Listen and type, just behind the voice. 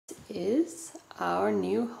is our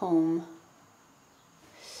new home.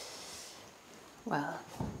 Well,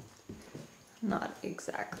 not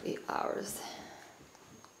exactly ours,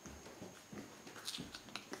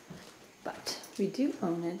 but we do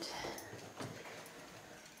own it.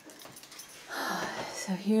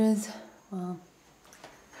 So here's, well,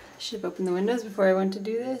 I should have opened the windows before I went to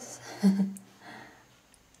do this.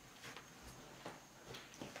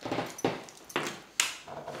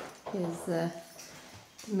 Here's the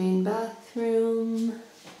main bathroom.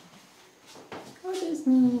 Oh, there's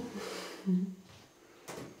me.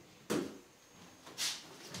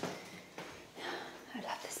 I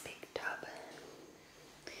love this big tub.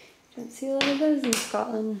 You don't see a lot of those in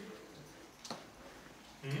Scotland.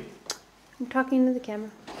 I'm talking to the camera.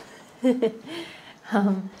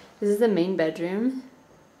 This is the main bedroom.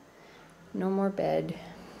 No more bed.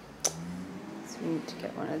 So we need to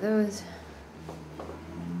get one of those.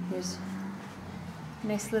 Here's a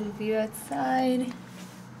nice little view outside.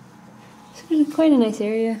 It's really quite a nice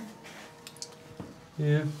area.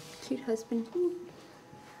 Yeah. Cute husband.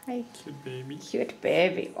 Hi. Cute baby. Cute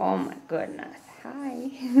baby. Oh my goodness.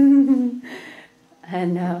 Hi.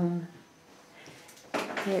 And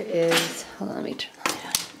here is, hold on, let me turn the light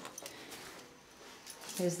on.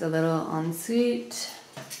 Here's the little ensuite.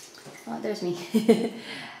 Oh, there's me.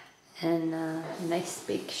 And a nice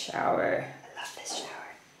big shower. I love this shower.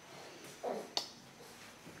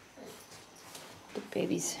 The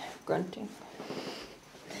baby's grunting.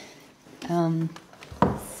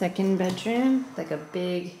 Second bedroom, like a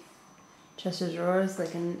big chest of drawers,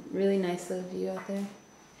 like a really nice little view out there.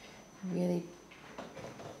 Really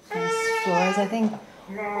nice floors, I think.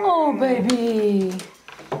 Oh, baby!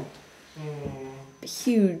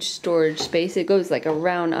 Huge storage space. It goes like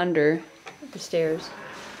around under the stairs.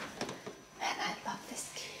 And I love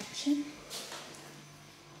this kitchen.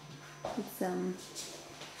 It's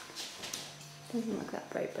doesn't look that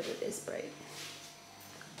bright, but it is bright.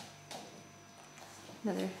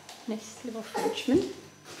 Another nice little Frenchman.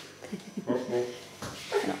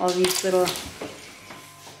 And all these little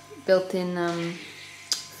built-in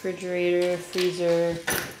refrigerator, freezer,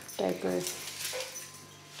 diapers.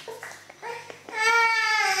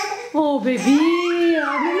 Oh, baby,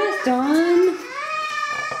 I'm almost done.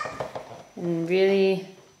 And really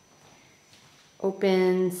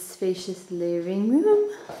open, spacious living room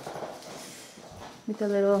with a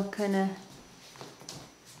little kind of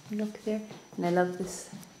nook there. And I love this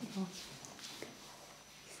little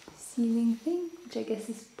ceiling thing, which I guess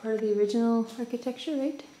is part of the original architecture,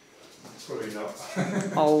 right? Probably not.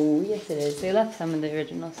 Oh, yes it is. They left some of the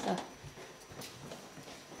original stuff.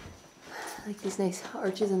 I like these nice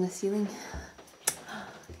arches on the ceiling.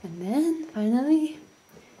 And then, finally,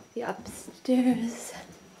 the upstairs.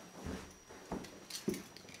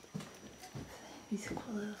 These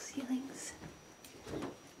cool little ceilings.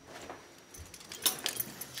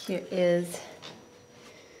 Here is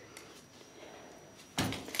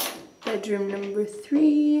bedroom number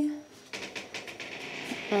 3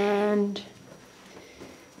 and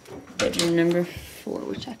bedroom number 4,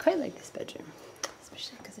 which I quite like this bedroom,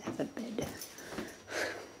 especially because it has a bed.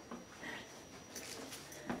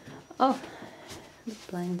 Oh, the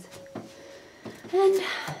blinds. And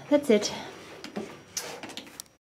that's it.